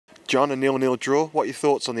John, a 0-0 draw. What are your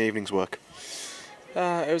thoughts on the evening's work?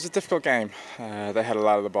 It was a difficult game. They had a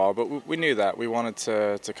lot of the ball, but we knew that. We wanted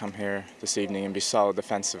to come here this evening and be solid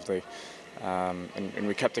defensively. And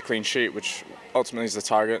we kept a clean sheet, which ultimately is the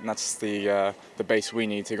target, and that's the base we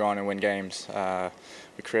need to go on and win games.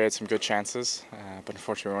 We created some good chances, but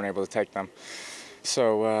unfortunately we weren't able to take them.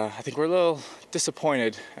 So I think we're a little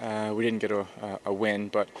disappointed we didn't get a win,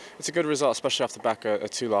 but it's a good result, especially off the back of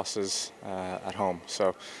 2 losses at home.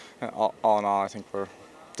 So all in all, I think we're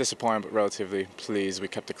disappointed but relatively pleased. We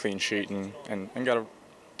kept a clean sheet and got a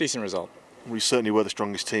decent result. We certainly were the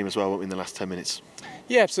strongest team as well, weren't we, in the last 10 minutes?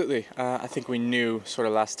 Yeah, absolutely. I think we knew sort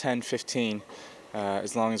of last 10, 15,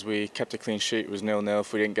 as long as we kept a clean sheet, it was 0-0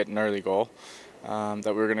 if we didn't get an early goal, that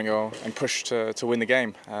we were going to go and push to win the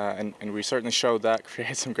game. And we certainly showed that,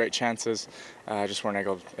 created some great chances, just weren't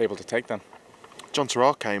able to take them. John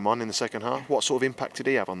Terrell came on in the second half. What sort of impact did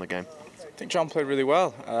he have on the game? I think John played really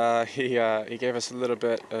well. He gave us a little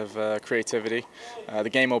bit of creativity. The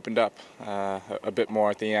game opened up a bit more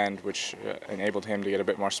at the end, which enabled him to get a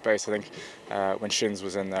bit more space. I think when Shins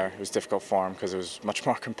was in there, it was difficult for him because it was much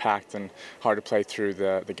more compact and hard to play through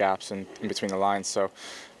the gaps in between the lines. So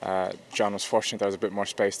John was fortunate there was a bit more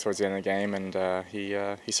space towards the end of the game, and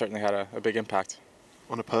he certainly had a big impact.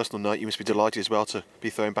 On a personal note, you must be delighted as well to be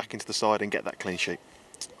thrown back into the side and get that clean sheet.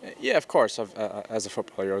 Yeah, of course. As a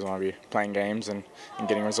footballer, you always want to be playing games and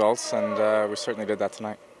getting results, and we certainly did that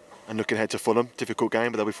tonight. And looking ahead to Fulham, difficult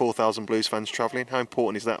game, but there'll be 4,000 Blues fans travelling. How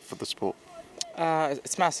important is that for the sport?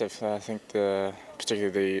 It's massive. I think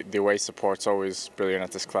particularly the away support's always brilliant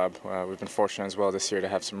at this club. We've been fortunate as well this year to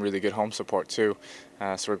have some really good home support too.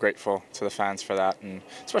 So we're grateful to the fans for that, and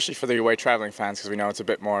especially for the away travelling fans, because we know it's a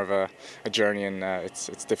bit more of a journey, and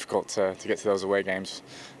it's difficult to get to those away games.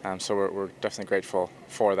 So we're definitely grateful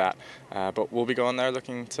for that. But we'll be going there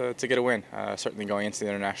looking to get a win. Certainly going into the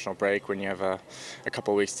international break, when you have a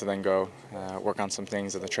couple of weeks to then go work on some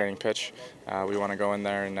things at the training pitch, we want to go in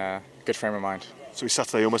there in a good frame of mind. So is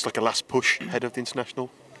Saturday almost like a last push ahead of the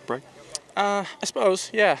international break? I suppose,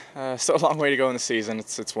 yeah. Still a long way to go in the season.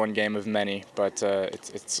 It's one game of many, but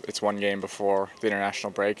it's one game before the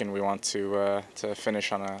international break, and we want to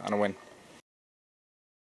finish on a win.